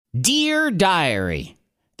Dear Diary,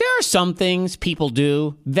 there are some things people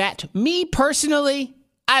do that, me personally,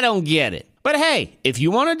 I don't get it. But hey, if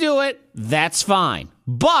you want to do it, that's fine.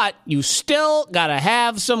 But you still gotta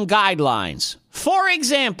have some guidelines. For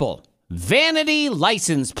example, vanity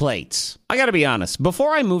license plates. I gotta be honest,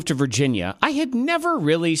 before I moved to Virginia, I had never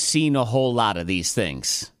really seen a whole lot of these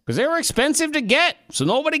things. Because they were expensive to get, so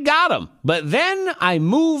nobody got them. But then I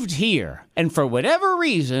moved here, and for whatever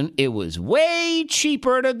reason, it was way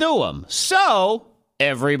cheaper to do them. So,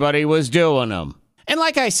 everybody was doing them. And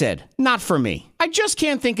like I said, not for me. I just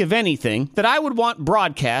can't think of anything that I would want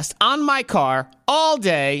broadcast on my car all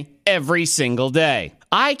day, every single day.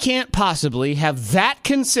 I can't possibly have that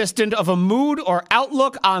consistent of a mood or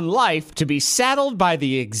outlook on life to be saddled by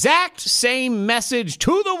the exact same message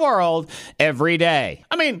to the world every day.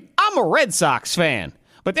 I mean, I'm a Red Sox fan,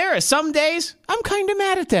 but there are some days I'm kind of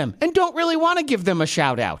mad at them and don't really want to give them a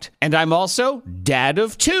shout out. And I'm also dad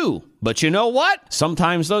of 2. But you know what?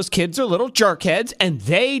 Sometimes those kids are little jerkheads and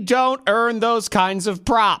they don't earn those kinds of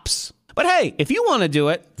props. But hey, if you want to do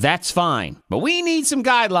it, that's fine. But we need some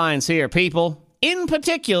guidelines here, people. In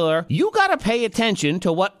particular, you gotta pay attention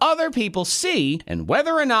to what other people see and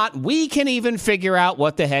whether or not we can even figure out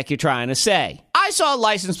what the heck you're trying to say. I saw a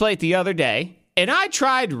license plate the other day, and I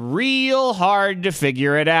tried real hard to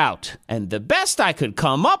figure it out. And the best I could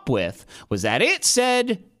come up with was that it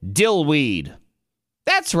said dillweed.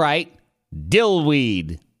 That's right,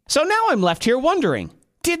 dillweed. So now I'm left here wondering,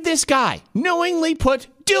 did this guy knowingly put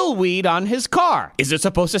dillweed on his car? Is it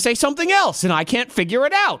supposed to say something else and I can't figure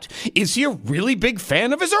it out? Is he a really big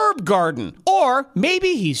fan of his herb garden? Or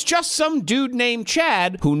maybe he's just some dude named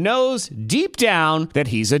Chad who knows deep down that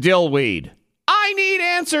he's a dillweed. I need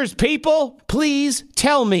answers, people. Please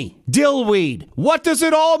tell me. Dillweed. What does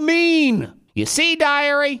it all mean? You see,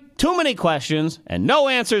 Diary? Too many questions and no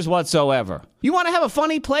answers whatsoever. You want to have a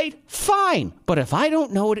funny plate? Fine. But if I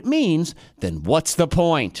don't know what it means, then what's the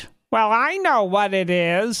point? Well, I know what it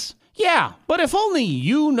is. Yeah, but if only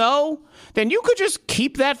you know, then you could just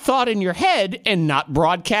keep that thought in your head and not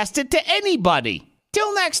broadcast it to anybody.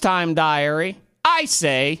 Till next time, Diary, I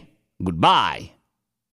say goodbye.